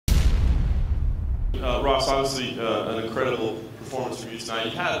Ross, obviously an incredible performance from you tonight.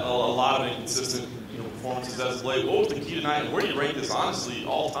 You had a lot of inconsistent performances as of late. What was the key tonight, and where do you rank this, honestly,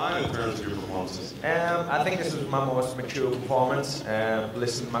 all time in terms of your performances? I think this was my most mature performance.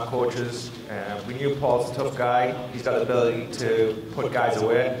 Listening to my coaches, we knew Paul's a tough guy. He's got the ability to put guys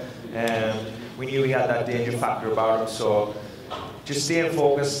away. We knew he had that danger factor about him, so just staying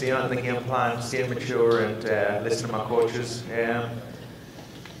focused, staying on the game plan, staying mature, and listening to my coaches.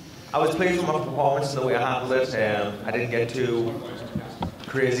 I was pleased with my performance and the way I handled it. I didn't get too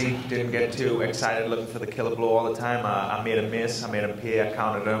crazy, didn't get too excited looking for the killer blow all the time. I made him miss, I made him pay, I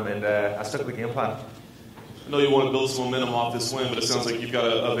counted him, and I stuck to the game plan. I know you want to build some momentum off this win, but it sounds like you've got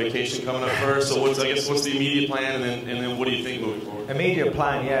a vacation coming up first. So what's the immediate plan, and then what do you think moving forward? Immediate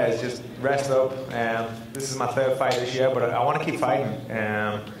plan, yeah, is just rest up. This is my third fight this year, but I want to keep fighting.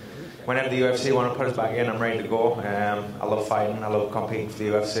 Whenever the UFC want to put us back in, I'm ready to go. I love fighting. I love competing for the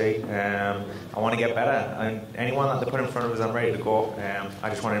UFC. I want to get better. And anyone that they put in front of us, I'm ready to go. I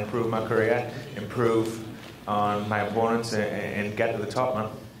just want to improve my career, improve on my opponents, and get to the top, man.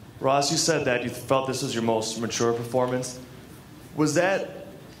 Ross, you said that you felt this was your most mature performance. Was that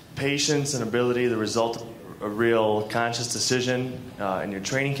patience and ability the result of a real conscious decision in your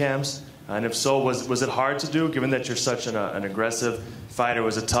training camps? And if so, was it hard to do, given that you're such an aggressive fighter?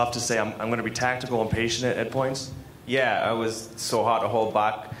 Was it tough to say, I'm going to be tactical and patient at points? Yeah, it was so hard to hold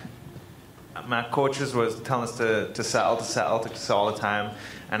back. My coaches was telling us to settle all the time,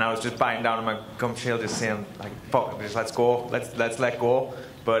 and I was just biting down on my gum shield, just saying, like, fuck it, just let's go, let's let go.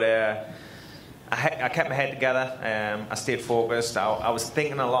 But I kept my head together. I stayed focused. I was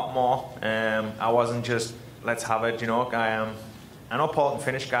thinking a lot more. I wasn't just let's have it, I know Paul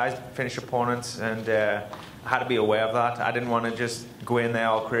can finish opponents, and I had to be aware of that. I didn't want to just go in there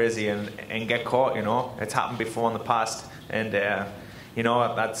all crazy and get caught, It's happened before in the past, and,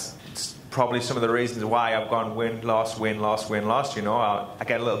 that's probably some of the reasons why I've gone win, loss, win, loss, win, loss, I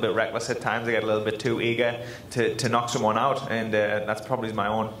get a little bit reckless at times. I get a little bit too eager to knock someone out, and that's probably my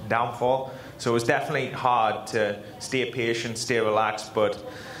own downfall. So it was definitely hard to stay patient, stay relaxed, but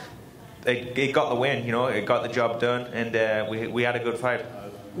it got the win, it got the job done, and we had a good fight.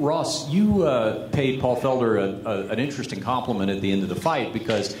 Ross, you paid Paul Felder an interesting compliment at the end of the fight,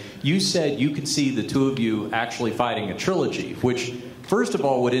 because you said you could see the two of you actually fighting a trilogy, which first of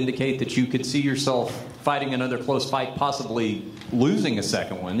all would indicate that you could see yourself fighting another close fight, possibly losing a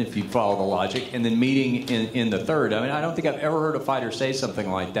second one if you follow the logic, and then meeting in the third. I mean, I don't think I've ever heard a fighter say something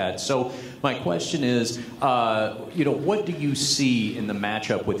like that. So my question is, what do you see in the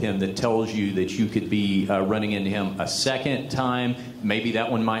matchup with him that tells you that you could be running into him a second time? Maybe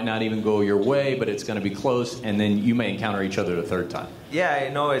that one might not even go your way, but it's going to be close, and then you may encounter each other the third time. Yeah,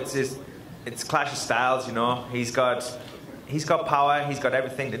 it's clash of styles. He's got power. He's got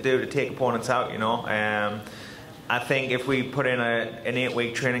everything to do to take opponents out. I think if we put in an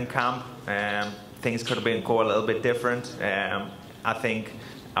 8-week training camp, things could have go a little bit different. I think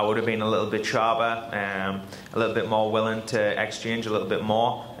I would have been a little bit sharper, a little bit more willing to exchange a little bit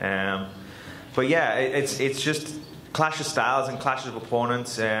more. But yeah, it's just clash of styles and clashes of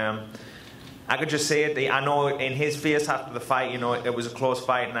opponents. I could just say it. I know in his face after the fight, it was a close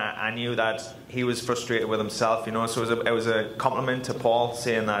fight, and I knew that he was frustrated with himself, So it was a compliment to Paul,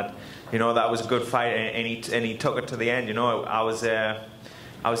 saying that, that was a good fight, and he took it to the end. I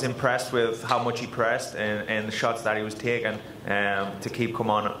was impressed with how much he pressed and the shots that he was taking to keep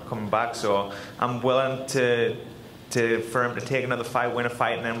coming back. So I'm willing for him to take another fight, win a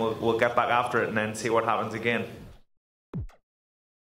fight, and then we'll get back after it and then see what happens again.